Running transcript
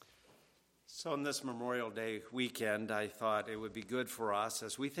So on this Memorial Day weekend, I thought it would be good for us,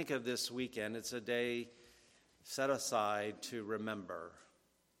 as we think of this weekend, it's a day set aside to remember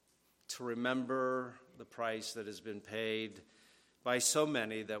the price that has been paid by so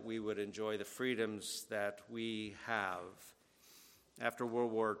many that we would enjoy the freedoms that we have. After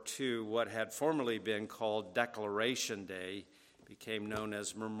World War II, what had formerly been called Declaration Day became known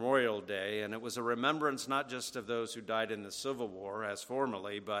as Memorial Day, and it was a remembrance not just of those who died in the Civil War, as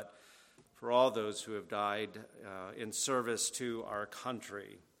formerly, but for all those who have died in service to our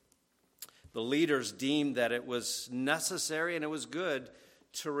country. The leaders deemed that it was necessary and it was good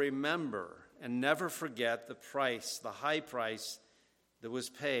to remember and never forget the price, the high price that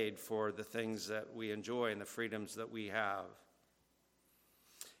was paid for the things that we enjoy and the freedoms that we have.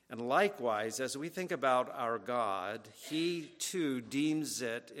 And likewise, as we think about our God, He too deems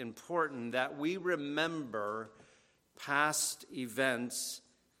it important that we remember past events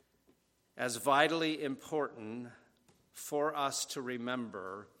as vitally important for us to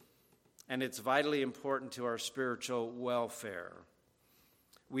remember, and it's vitally important to our spiritual welfare.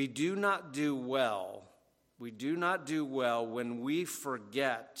 We do not do well when we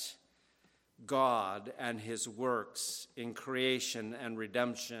forget God and His works in creation and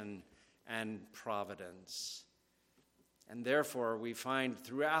redemption and providence. And therefore, we find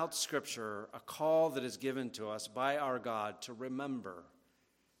throughout Scripture a call that is given to us by our God to remember,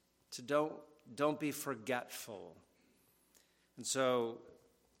 to don't be forgetful. And so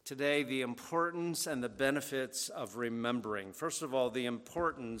today, the importance and the benefits of remembering. First of all, the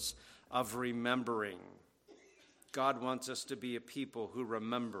importance of remembering. God wants us to be a people who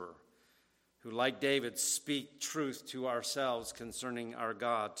remember, who, like David, speak truth to ourselves concerning our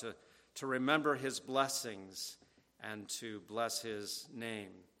God, to remember His blessings and to bless His name.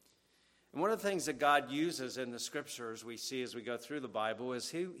 And one of the things that God uses in the Scriptures we see as we go through the Bible is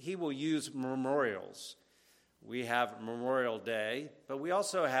He will use memorials. We have Memorial Day, but we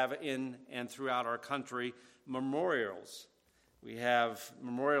also have in and throughout our country memorials. We have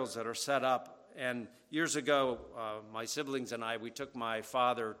memorials that are set up. And years ago, my siblings and I, we took my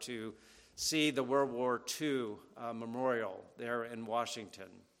father to see the World War II memorial there in Washington.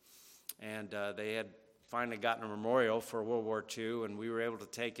 And they had finally gotten a memorial for World War II, and we were able to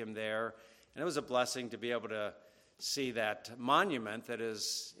take him there. And it was a blessing to be able to see that monument that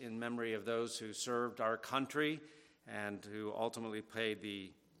is in memory of those who served our country and who ultimately paid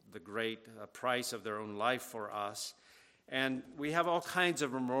the great price of their own life for us. And we have all kinds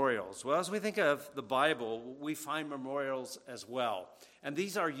of memorials. Well, as we think of the Bible, we find memorials as well. And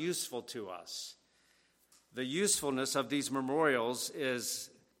these are useful to us. The usefulness of these memorials is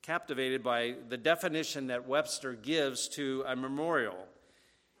captivated by the definition that Webster gives to a memorial.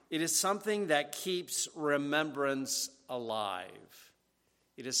 It is something that keeps remembrance alive.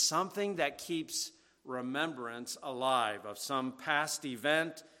 It is something that keeps remembrance alive of some past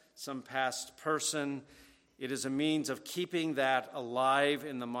event, some past person. It is a means of keeping that alive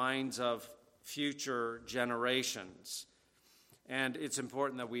in the minds of future generations. And it's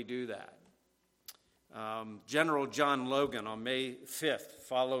important that we do that. General John Logan, on May 5th,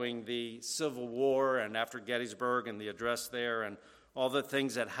 following the Civil War and after Gettysburg and the address there and all the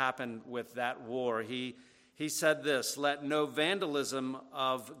things that happened with that war, he said this: "Let no vandalism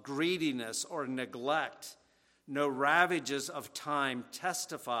of greediness or neglect, no ravages of time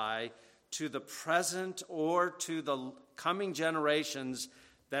testify to the present or to the coming generations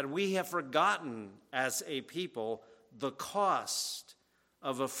that we have forgotten as a people the cost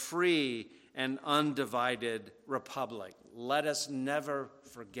of a free and undivided republic. Let us never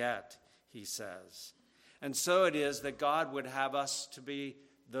forget," he says. And so it is that God would have us to be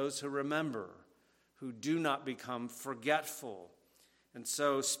those who remember, who do not become forgetful. And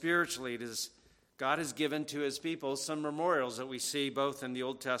so spiritually, God has given to His people some memorials that we see both in the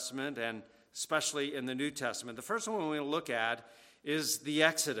Old Testament and especially in the New Testament. The first one we will look at is the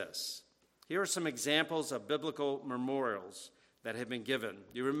Exodus. Here are some examples of biblical memorials that have been given.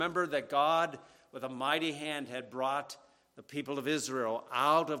 You remember that God, with a mighty hand, had brought the people of Israel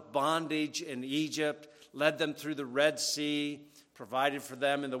out of bondage in Egypt, led them through the Red Sea, provided for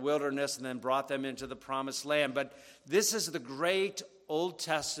them in the wilderness, and then brought them into the Promised Land. But this is the great Old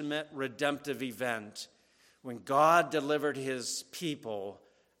Testament redemptive event when God delivered His people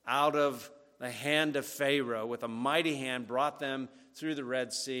out of the hand of Pharaoh with a mighty hand, brought them through the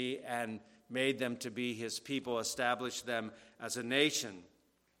Red Sea and made them to be His people, established them as a nation.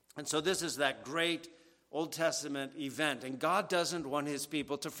 And so this is that great Old Testament event, and God doesn't want His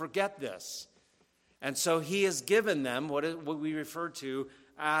people to forget this. And so He has given them what we refer to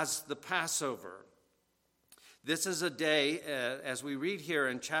as the Passover. This is a day, as we read here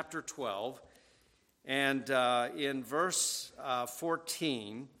in chapter 12, And in verse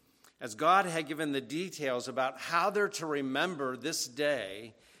 14, as God had given the details about how they're to remember this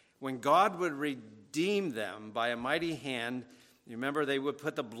day, when God would redeem them by a mighty hand, you remember they would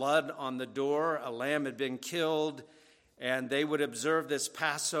put the blood on the door, a lamb had been killed, and they would observe this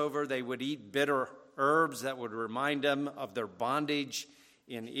Passover. They would eat bitter herbs that would remind them of their bondage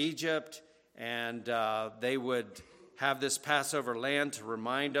in Egypt, and they would have this Passover lamb to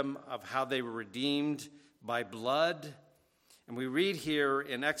remind them of how they were redeemed by blood. And we read here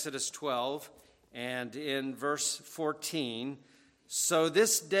in Exodus 12 and in verse 14, "So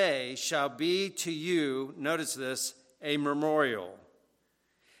this day shall be to you," notice this, "a memorial,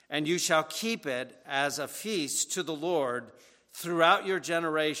 and you shall keep it as a feast to the Lord throughout your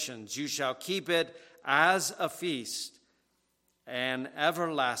generations. You shall keep it as a feast, an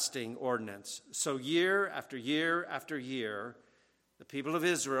everlasting ordinance." So year after year after year, the people of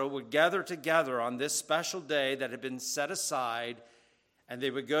Israel would gather together on this special day that had been set aside, and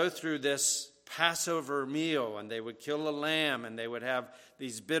they would go through this Passover meal, and they would kill a lamb, and they would have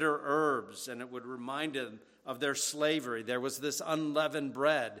these bitter herbs, and it would remind them of their slavery. There was this unleavened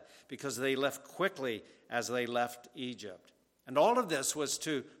bread because they left quickly as they left Egypt. And all of this was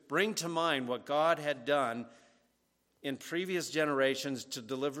to bring to mind what God had done in previous generations to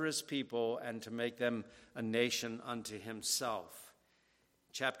deliver his people and to make them a nation unto himself.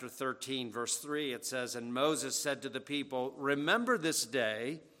 Chapter 13, verse 3, it says, "And Moses said to the people, 'Remember this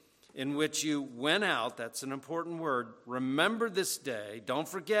day in which you went out,'" that's an important word, "'remember this day, don't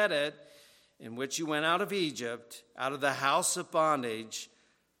forget it, in which you went out of Egypt, out of the house of bondage,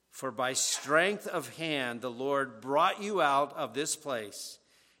 for by strength of hand the Lord brought you out of this place,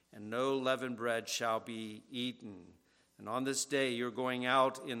 and no leavened bread shall be eaten. And on this day you're going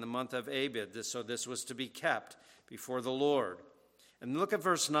out in the month of Abib,'" so this was to be kept before the Lord. And look at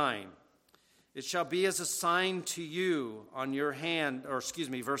verse 9. "It shall be as a sign to you on your hand,"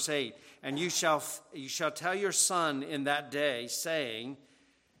 verse 8, "and you shall tell your son in that day, saying,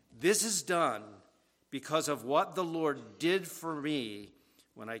 'This is done because of what the Lord did for me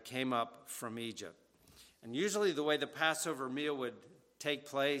when I came up from Egypt.'" And usually the way the Passover meal would take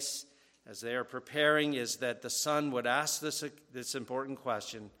place as they are preparing is that the son would ask this important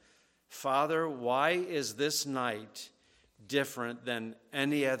question, "Father, why is this night different than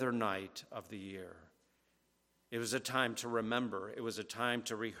any other night of the year?" It was a time to remember. It was a time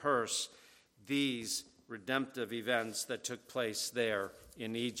to rehearse these redemptive events that took place there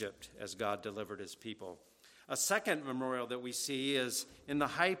in Egypt as God delivered his people. A second memorial that we see is in the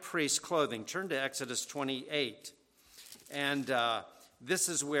high priest's clothing. Turn to Exodus 28. And this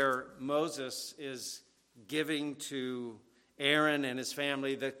is where Moses is giving to Aaron and his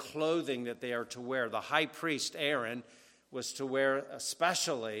family the clothing that they are to wear. The high priest, Aaron, was to wear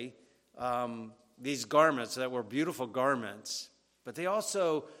especially these garments that were beautiful garments. But they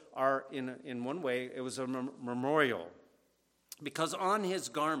also are, in one way, it was a memorial. Because on his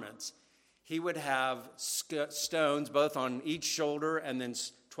garments, he would have stones both on each shoulder and then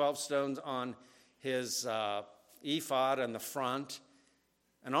 12 stones on his ephod on the front.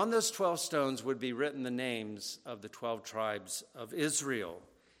 And on those 12 stones would be written the names of the 12 tribes of Israel.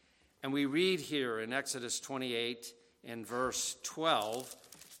 And we read here in Exodus 28 in verse 12,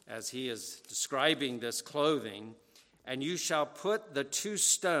 as he is describing this clothing, "And you shall put the 2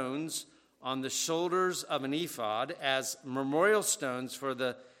 stones on the shoulders of an ephod as memorial stones for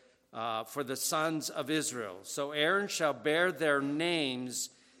the sons of Israel. So Aaron shall bear their names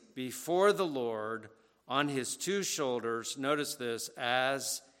before the Lord on his 2 shoulders," notice this,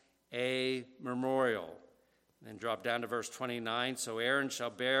 "as a memorial." Then drop down to verse 29. "So Aaron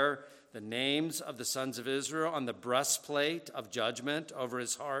shall bear the names of the sons of Israel on the breastplate of judgment over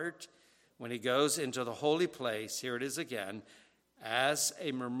his heart when he goes into the holy place," here it is again, "as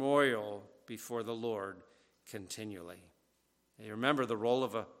a memorial before the Lord continually." And you remember the role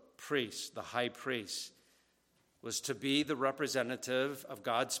of a priest, the high priest, was to be the representative of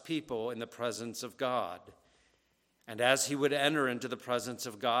God's people in the presence of God. And as he would enter into the presence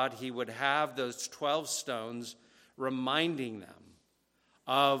of God, he would have those 12 stones reminding them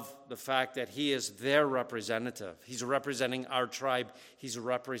of the fact that he is their representative. He's representing our tribe. He's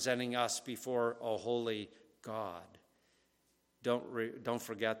representing us before a holy God. Don't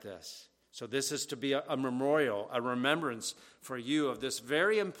forget this. So this is to be a memorial, a remembrance for you of this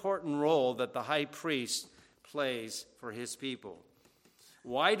very important role that the high priest plays for his people.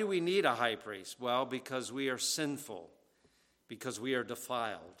 Why do we need a high priest? Well, because we are sinful, because we are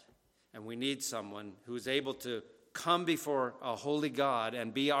defiled, and we need someone who is able to come before a holy God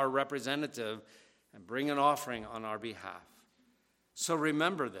and be our representative and bring an offering on our behalf. So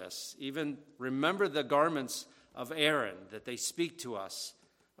remember this. Even remember the garments of Aaron, that they speak to us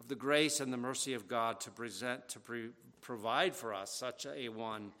of the grace and the mercy of God to provide for us such a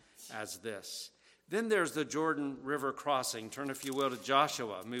one as this. Then there's the Jordan River crossing. Turn, if you will, to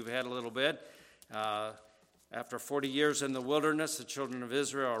Joshua. Move ahead a little bit. After 40 years in the wilderness, the children of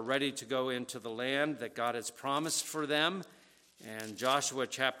Israel are ready to go into the land that God has promised for them. And Joshua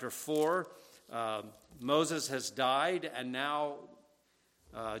chapter 4, Moses has died, and now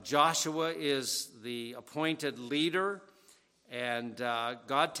Joshua is the appointed leader. And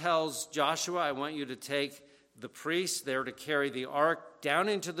God tells Joshua, I want you to take the priests there to carry the ark down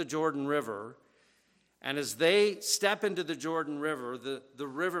into the Jordan River. And as they step into the Jordan River, the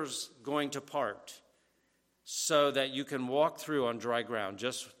river's going to part so that you can walk through on dry ground,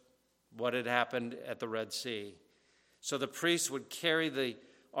 just what had happened at the Red Sea. So the priests would carry the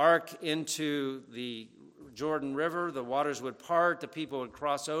ark into the Jordan River, the waters would part, the people would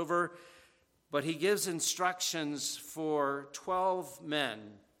cross over. But he gives instructions for 12 men,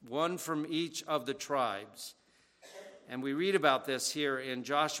 one from each of the tribes. And we read about this here in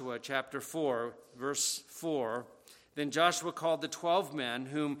Joshua chapter 4, verse 4. Then Joshua called the 12 men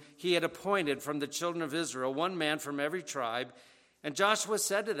whom he had appointed from the children of Israel, one man from every tribe. And Joshua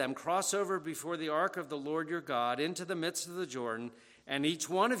said to them, cross over before the ark of the Lord your God into the midst of the Jordan, and each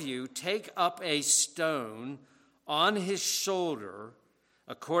one of you take up a stone on his shoulder,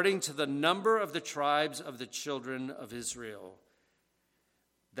 according to the number of the tribes of the children of Israel,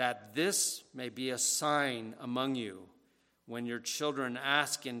 that this may be a sign among you when your children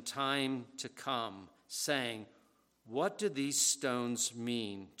ask in time to come, saying, what do these stones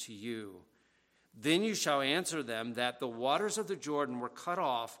mean to you? Then you shall answer them that the waters of the Jordan were cut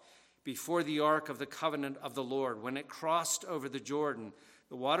off before the ark of the covenant of the Lord. When it crossed over the Jordan,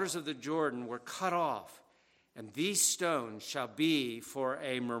 the waters of the Jordan were cut off, and these stones shall be for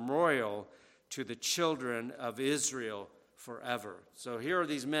a memorial to the children of Israel forever. So here are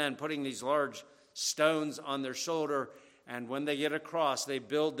these men putting these large stones on their shoulder, and when they get across, they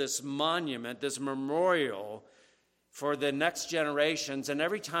build this monument, this memorial for the next generations. And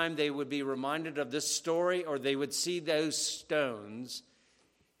every time they would be reminded of this story, or they would see those stones,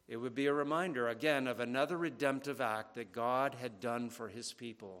 it would be a reminder, again, of another redemptive act that God had done for his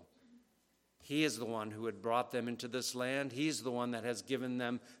people. He is the one who had brought them into this land. He's the one that has given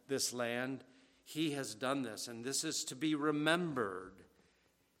them this land. He has done this, and this is to be remembered.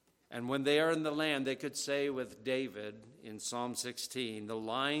 And when they are in the land, they could say with David in Psalm 16, the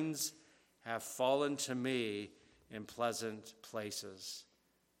lines have fallen to me in pleasant places.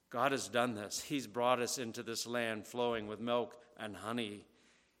 God has done this. He's brought us into this land flowing with milk and honey.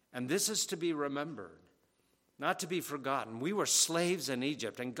 And this is to be remembered, not to be forgotten. We were slaves in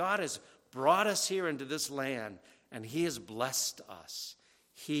Egypt, and God has brought us here into this land, and he has blessed us.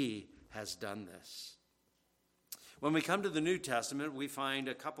 He has done this. When we come to the New Testament, we find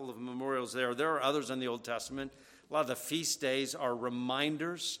a couple of memorials there. There are others in the Old Testament. A lot of the feast days are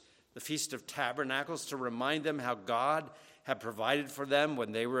reminders. The Feast of Tabernacles, to remind them how God had provided for them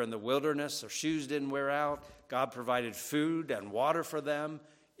when they were in the wilderness. Their shoes didn't wear out. God provided food and water for them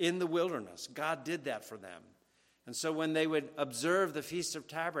in the wilderness. God did that for them. And so when they would observe the Feast of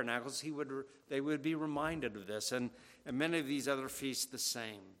Tabernacles, they would be reminded of this, and many of these other feasts the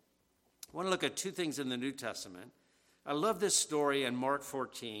same. I want to look at two things in the New Testament. I love this story in Mark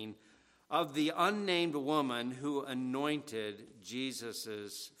 14 of the unnamed woman who anointed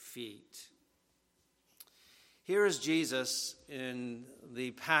Jesus' feet. Here is Jesus in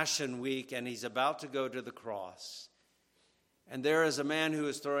the Passion Week, and he's about to go to the cross. And there is a man who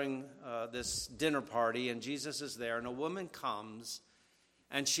is throwing this dinner party, and Jesus is there, and a woman comes,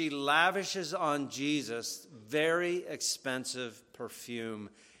 and she lavishes on Jesus very expensive perfume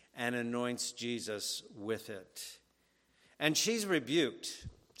and anoints Jesus with it. And she's rebuked.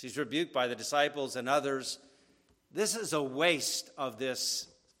 She's rebuked by the disciples and others. This is a waste of this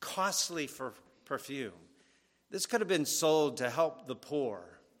costly perfume. This could have been sold to help the poor.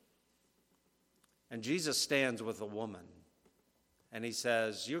 And Jesus stands with a woman, and he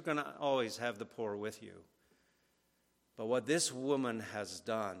says, you're going to always have the poor with you. But what this woman has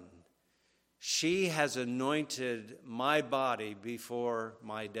done, she has anointed my body before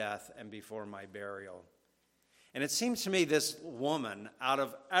my death and before my burial. And it seems to me this woman, out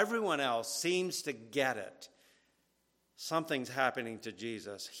of everyone else, seems to get it. Something's happening to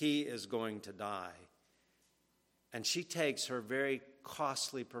Jesus. He is going to die. And she takes her very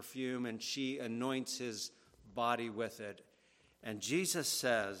costly perfume and she anoints his body with it. And Jesus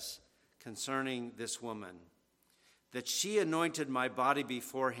says concerning this woman that she anointed my body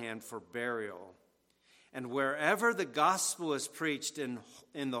beforehand for burial. And wherever the gospel is preached in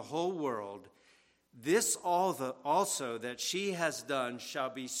the whole world, this also that she has done shall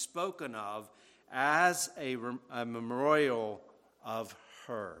be spoken of as a memorial of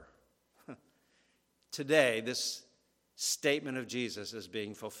her. Today, this statement of Jesus is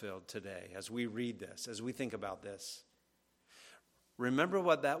being fulfilled today as we read this, as we think about this. Remember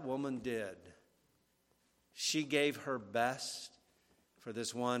what that woman did. She gave her best for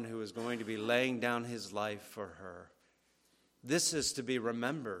this one who is going to be laying down his life for her. This is to be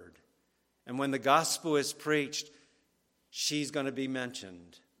remembered. And when the gospel is preached, she's going to be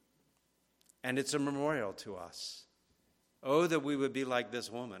mentioned. And it's a memorial to us. Oh, that we would be like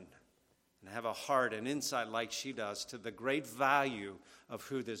this woman and have a heart and insight like she does to the great value of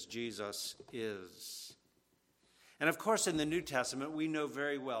who this Jesus is. And of course, in the New Testament, we know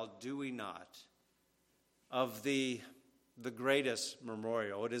very well, do we not, of the greatest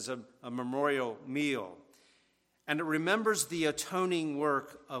memorial. It is a memorial meal. And it remembers the atoning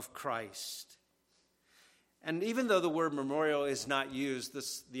work of Christ. And even though the word memorial is not used,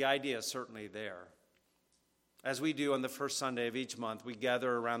 the idea is certainly there. As we do on the first Sunday of each month, we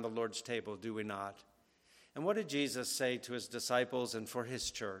gather around the Lord's table, do we not? And what did Jesus say to his disciples and for his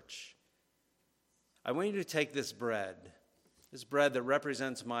church? I want you to take this bread that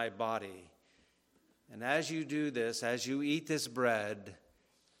represents my body. And as you do this, as you eat this bread,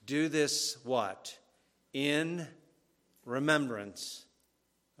 do this what? In remembrance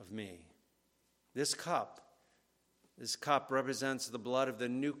of me. This cup represents the blood of the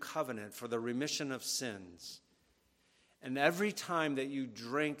new covenant for the remission of sins. And every time that you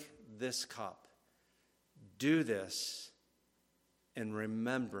drink this cup, do this in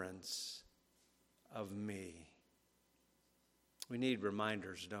remembrance of me. We need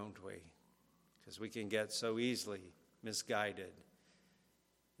reminders, don't we? Because we can get so easily misguided.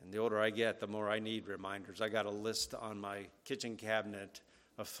 And the older I get, the more I need reminders. I got a list on my kitchen cabinet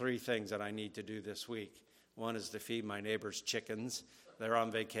of 3 things that I need to do this week. One is to feed my neighbor's chickens. They're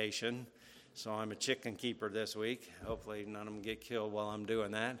on vacation, so I'm a chicken keeper this week. Hopefully none of them get killed while I'm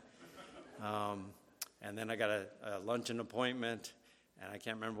doing that. And then I got a luncheon appointment, and I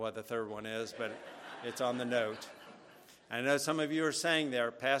can't remember what the third one is, but it's on the note. I know some of you are saying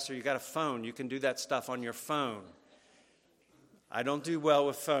there, Pastor, you got a phone. You can do that stuff on your phone. I don't do well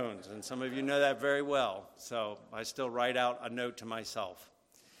with phones, and some of you know that very well. So I still write out a note to myself.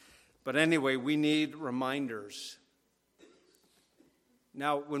 But anyway, we need reminders.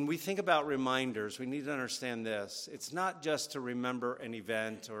 Now, when we think about reminders, we need to understand this. It's not just to remember an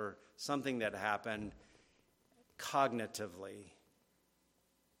event or something that happened cognitively.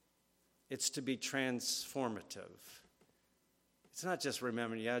 It's to be transformative. It's not just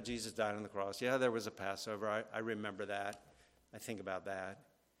remembering, yeah, Jesus died on the cross. Yeah, there was a Passover. I remember that. I think about that.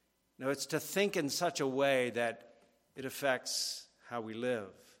 No, it's to think in such a way that it affects how we live.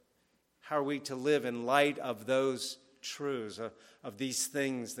 How are we to live in light of those truths, of these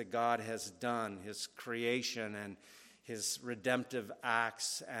things that God has done, his creation and his redemptive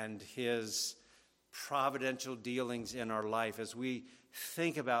acts and his providential dealings in our life? As we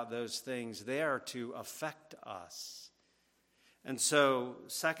think about those things, they are to affect us. And so,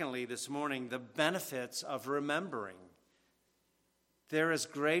 secondly, this morning, the benefits of remembering. There is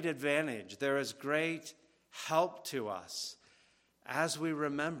great advantage. There is great help to us as we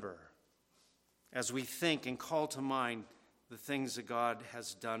remember, as we think and call to mind the things that God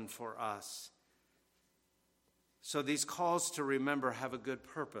has done for us. So these calls to remember have a good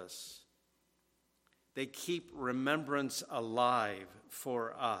purpose. They keep remembrance alive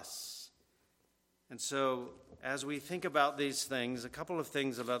for us. And so as we think about these things, a couple of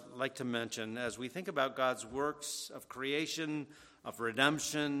things I'd like to mention. As we think about God's works of creation, of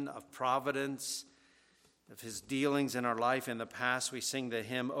redemption, of providence, of his dealings in our life in the past, we sing the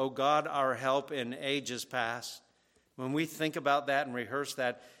hymn, O God, our help in ages past. When we think about that and rehearse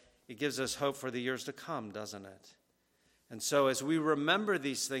that, it gives us hope for the years to come, doesn't it? And so as we remember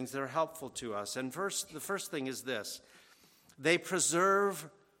these things, they're helpful to us. And the first thing is this: they preserve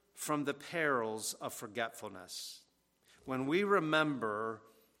from the perils of forgetfulness. When we remember,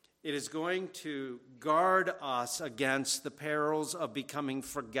 it is going to guard us against the perils of becoming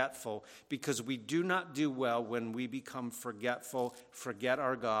forgetful, because we do not do well when we become forgetful, forget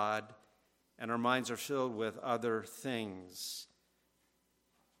our God, and our minds are filled with other things.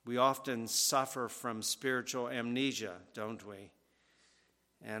 We often suffer from spiritual amnesia, don't we?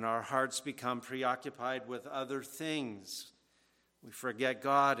 And our hearts become preoccupied with other things. We forget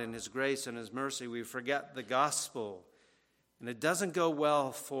God and his grace and his mercy. We forget the gospel. And it doesn't go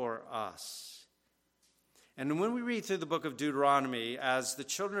well for us. And when we read through the book of Deuteronomy, as the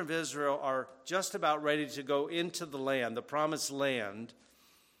children of Israel are just about ready to go into the land, the promised land,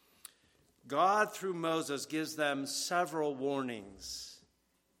 God, through Moses, gives them several warnings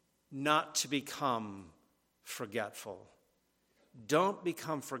not to become forgetful. Don't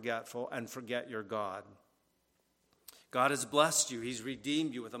become forgetful and forget your God. God has blessed you. He's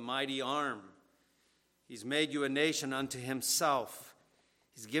redeemed you with a mighty arm. He's made you a nation unto himself.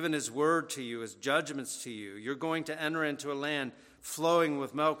 He's given his word to you, his judgments to you. You're going to enter into a land flowing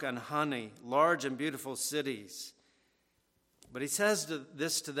with milk and honey, large and beautiful cities. But he says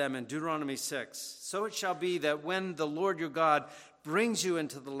this to them in Deuteronomy 6. So it shall be that when the Lord your God brings you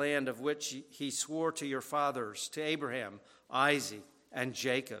into the land of which he swore to your fathers, to Abraham, Isaac, and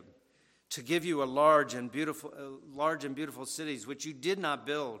Jacob, to give you large and beautiful cities which you did not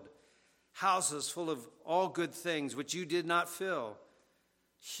build, houses full of all good things which you did not fill,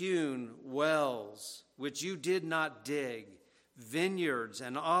 hewn wells which you did not dig, vineyards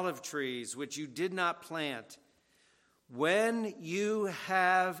and olive trees which you did not plant. When you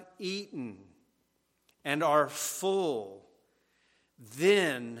have eaten and are full,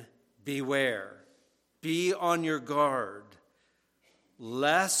 then beware, be on your guard,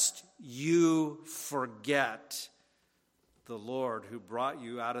 lest you forget the Lord who brought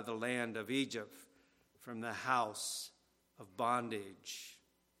you out of the land of Egypt from the house of bondage.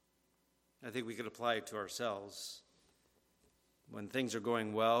 I think we could apply it to ourselves. When things are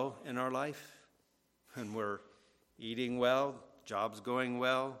going well in our life, when we're eating well, job's going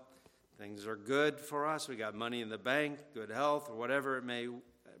well, things are good for us, we got money in the bank, good health, or whatever it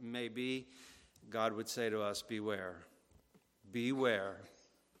may be, God would say to us, beware. Beware,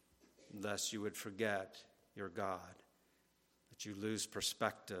 lest you would forget your God, that you lose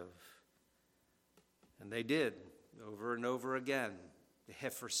perspective. And they did, over and over again. They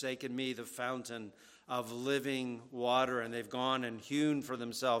have forsaken me, the fountain of living water, and they've gone and hewn for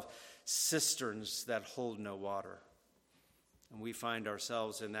themselves cisterns that hold no water. And we find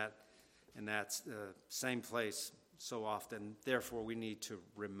ourselves in that same place so often. Therefore, we need to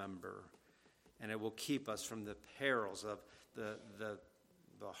remember. And it will keep us from the perils of the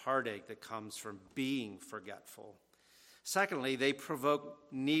heartache that comes from being forgetful. Secondly, they provoke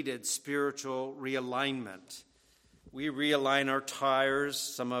needed spiritual realignment. We realign our tires.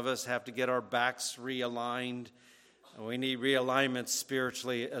 Some of us have to get our backs realigned. And we need realignment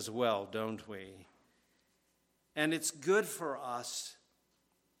spiritually as well, don't we? And it's good for us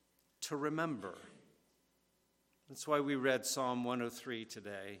to remember. That's why we read Psalm 103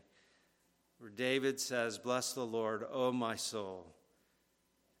 today, where David says, "Bless the Lord, O my soul,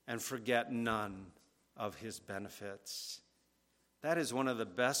 and forget none of his benefits." That is one of the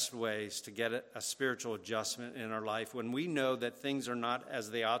best ways to get a spiritual adjustment in our life. When we know that things are not as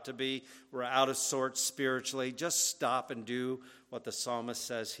they ought to be, we're out of sorts spiritually, just stop and do what the psalmist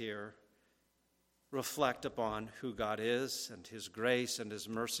says here. Reflect upon who God is and his grace and his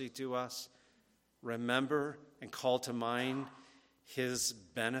mercy to us. Remember and call to mind his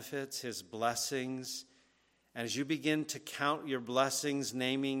benefits, his blessings. And as you begin to count your blessings,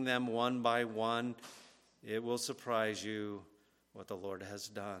 naming them one by one, it will surprise you what the Lord has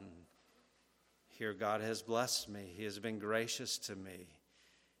done. Here, God has blessed me. He has been gracious to me.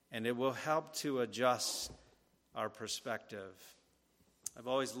 And it will help to adjust our perspective. I've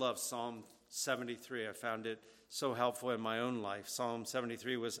always loved Psalm 73. I found it so helpful in my own life. Psalm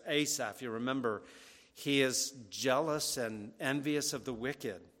 73 was Asaph. You remember, he is jealous and envious of the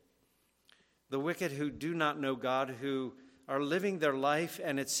wicked who do not know God, who are living their life,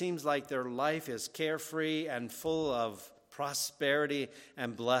 and it seems like their life is carefree and full of prosperity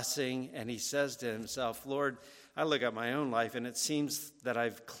and blessing. And he says to himself, Lord, I look at my own life, and it seems that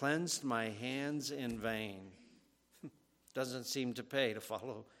I've cleansed my hands in vain. Doesn't seem to pay to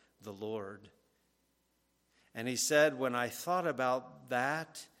follow the Lord. And he said, when I thought about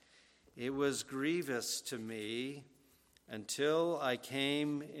that, it was grievous to me until I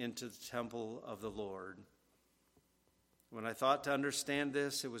came into the temple of the Lord. When I thought to understand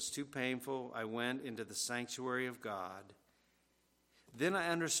this, it was too painful. I went into the sanctuary of God. Then I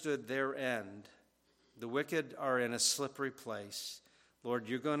understood their end. The wicked are in a slippery place. Lord,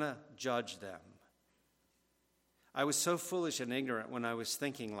 you're going to judge them. I was so foolish and ignorant when I was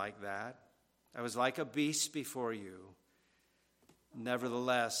thinking like that. I was like a beast before you.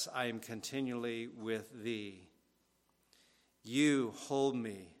 Nevertheless, I am continually with thee. You hold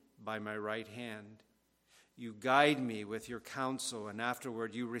me by my right hand. You guide me with your counsel, and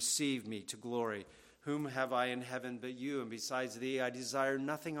afterward you receive me to glory. Whom have I in heaven but you? And besides thee, I desire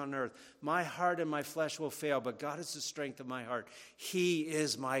nothing on earth. My heart and my flesh will fail, but God is the strength of my heart. He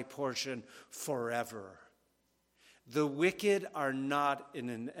is my portion forever. The wicked are not in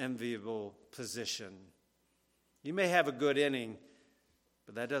an enviable position. You may have a good inning,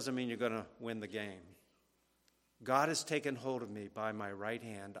 but that doesn't mean you're going to win the game. God has taken hold of me by my right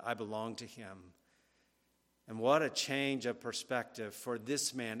hand. I belong to him. And what a change of perspective for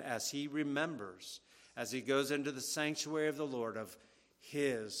this man as he remembers, as he goes into the sanctuary of the Lord, of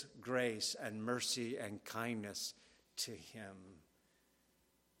his grace and mercy and kindness to him.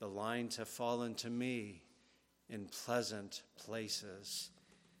 The lines have fallen to me in pleasant places.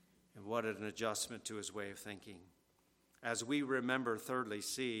 And what an adjustment to his way of thinking. As we remember, thirdly,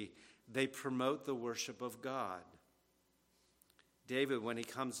 see, they promote the worship of God. David, when he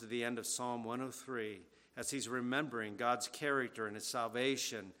comes to the end of Psalm 103, as he's remembering God's character and his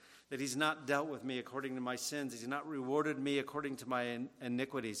salvation, that he's not dealt with me according to my sins, he's not rewarded me according to my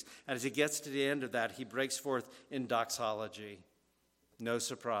iniquities. And as he gets to the end of that, he breaks forth in doxology. No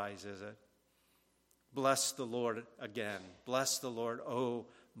surprise, is it? Bless the Lord again. Bless the Lord, O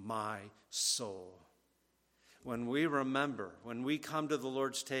my soul. When we remember, when we come to the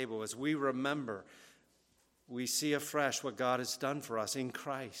Lord's table, as we remember, we see afresh what God has done for us in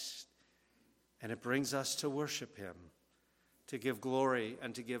Christ. And it brings us to worship him, to give glory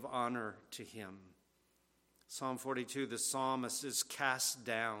and to give honor to him. Psalm 42, the psalmist is cast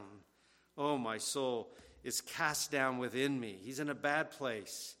down. Oh, my soul is cast down within me. He's in a bad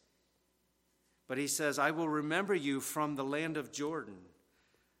place. But he says, I will remember you from the land of Jordan.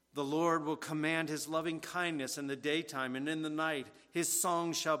 The Lord will command his loving kindness in the daytime, and in the night his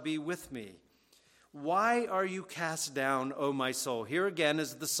song shall be with me. Why are you cast down, O my soul? Here again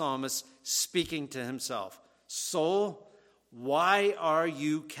is the psalmist speaking to himself. Soul, why are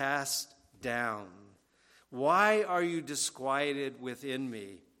you cast down? Why are you disquieted within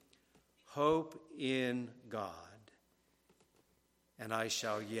me? Hope in God, and I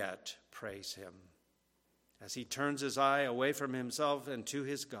shall yet praise him. As he turns his eye away from himself and to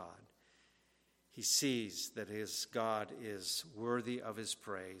his God, he sees that his God is worthy of his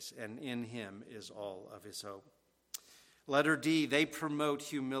praise, and in him is all of his hope. Letter D, they promote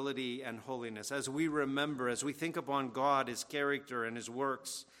humility and holiness. As we remember, as we think upon God, his character and his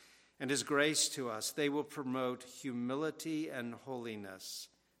works and his grace to us, they will promote humility and holiness.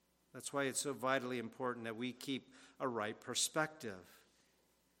 That's why it's so vitally important that we keep a right perspective.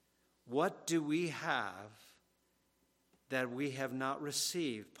 What do we have that we have not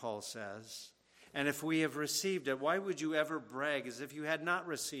received, Paul says? And if we have received it, why would you ever brag as if you had not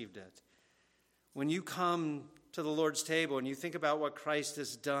received it? When you come to the Lord's table and you think about what Christ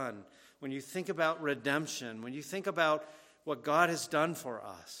has done, when you think about redemption, when you think about what God has done for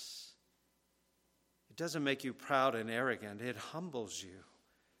us, it doesn't make you proud and arrogant. It humbles you.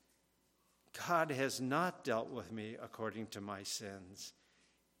 God has not dealt with me according to my sins.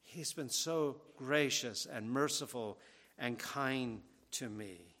 He's been so gracious and merciful and kind to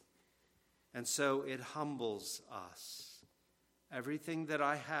me. And so it humbles us. Everything that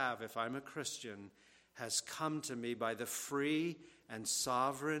I have, if I'm a Christian, has come to me by the free and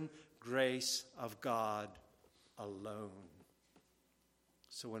sovereign grace of God alone.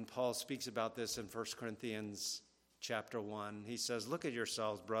 So when Paul speaks about this in 1 Corinthians chapter 1, he says, look at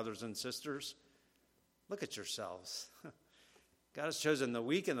yourselves, brothers and sisters. Look at yourselves. God has chosen the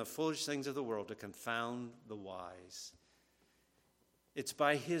weak and the foolish things of the world to confound the wise. It's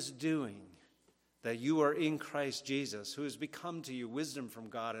by his doing that you are in Christ Jesus, who has become to you wisdom from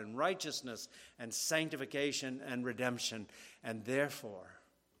God and righteousness and sanctification and redemption. And therefore,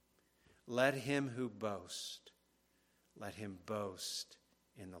 let him who boast, let him boast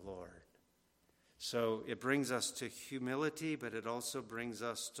in the Lord. So it brings us to humility, but it also brings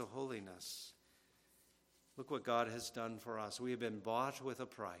us to holiness. Look what God has done for us. We have been bought with a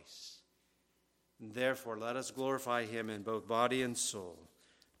price. And therefore, let us glorify him in both body and soul,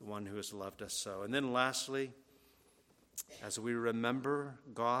 the one who has loved us so. And then lastly, as we remember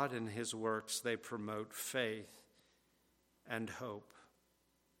God and his works, they promote faith and hope.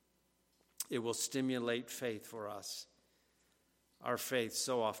 It will stimulate faith for us. Our faith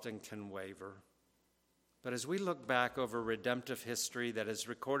so often can waver. But as we look back over redemptive history that is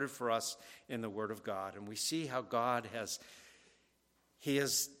recorded for us in the Word of God, and we see how God has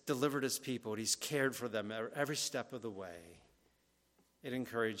delivered his people, he's cared for them every step of the way, it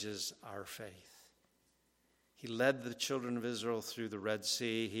encourages our faith. He led the children of Israel through the Red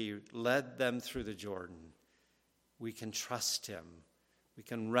Sea. He led them through the Jordan. We can trust him. We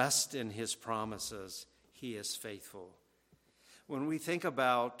can rest in his promises. He is faithful. When we think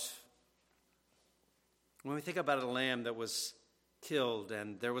about a lamb that was killed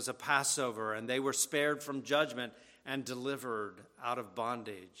and there was a Passover and they were spared from judgment and delivered out of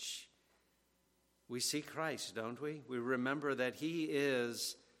bondage, we see Christ, don't we? We remember that he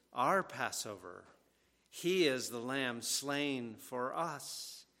is our Passover. He is the Lamb slain for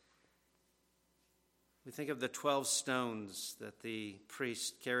us. We think of the 12 stones that the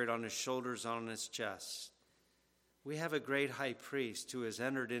priest carried on his shoulders, on his chest. We have a great high priest who has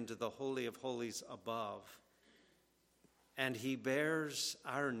entered into the Holy of Holies above, and he bears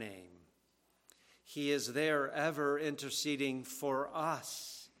our name. He is there ever interceding for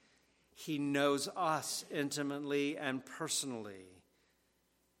us. He knows us intimately and personally,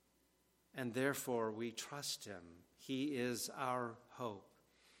 and therefore we trust him. He is our hope.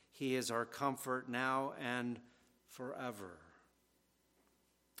 He is our comfort now and forever.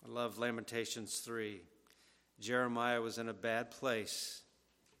 I love Lamentations 3. Jeremiah was in a bad place,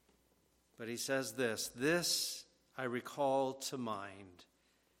 but he says this I recall to mind,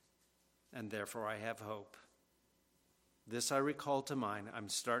 and therefore I have hope. This I recall to mind. I'm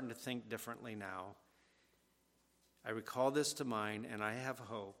starting to think differently now. I recall this to mind, and I have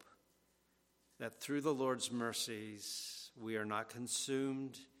hope that through the Lord's mercies we are not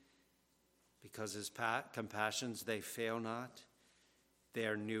consumed, because his compassions, they fail not. They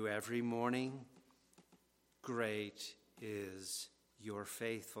are new every morning. Great is your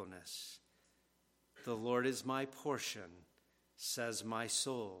faithfulness. The Lord is my portion, says my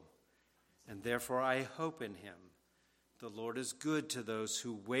soul, and therefore I hope in him. The Lord is good to those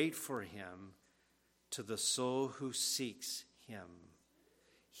who wait for him, to the soul who seeks him.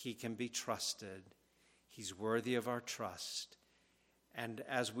 He can be trusted. He's worthy of our trust. And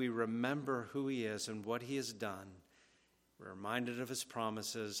as we remember who he is and what he has done, we're reminded of his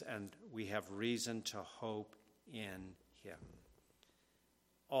promises, and we have reason to hope in him.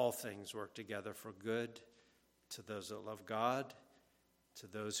 All things work together for good to those that love God, to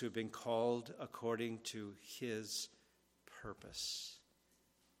those who have been called according to his purpose.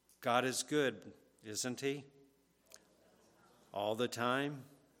 God is good, isn't he? All the time,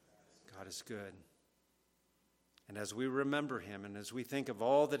 God is good. And as we remember him and as we think of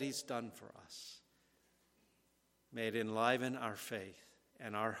all that he's done for us, may it enliven our faith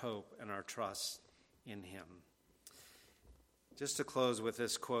and our hope and our trust in him. Just to close with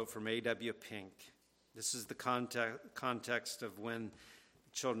this quote from A.W. Pink. This is the context of when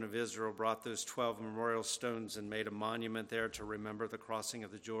the children of Israel brought those 12 memorial stones and made a monument there to remember the crossing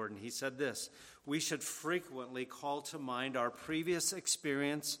of the Jordan. He said this: we should frequently call to mind our previous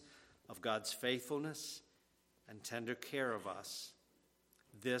experience of God's faithfulness and tender care of us.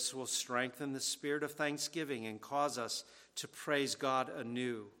 This will strengthen the spirit of thanksgiving and cause us to praise God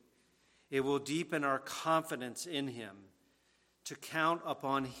anew. It will deepen our confidence in him, to count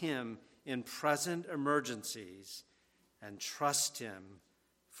upon him in present emergencies and trust him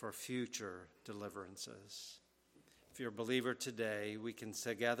for future deliverances. If you're a believer today, we can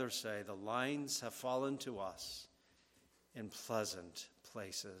together say, the lines have fallen to us in pleasant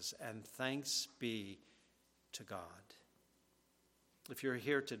places, and thanks be to God. If you're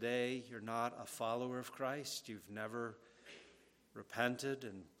here today, you're not a follower of Christ, you've never repented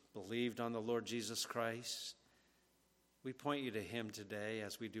and believed on the Lord Jesus Christ, we point you to him today,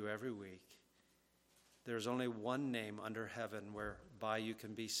 as we do every week. There's only one name under heaven whereby you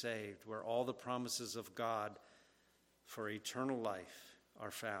can be saved, where all the promises of God for eternal life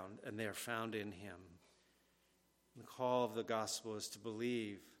are found, and they are found in him. The call of the gospel is to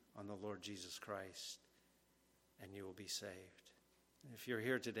believe on the Lord Jesus Christ, and you will be saved. If you're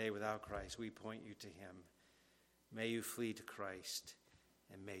here today without Christ, we point you to him. May you flee to Christ,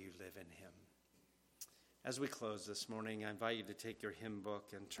 and may you live in him. As we close this morning, I invite you to take your hymn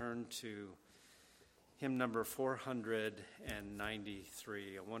book and turn to hymn number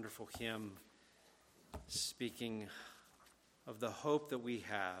 493, a wonderful hymn speaking of the hope that we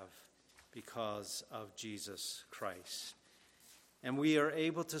have because of Jesus Christ. And we are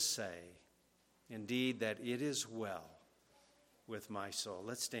able to say, indeed, that it is well with my soul.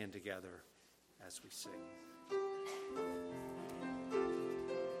 Let's stand together as we sing.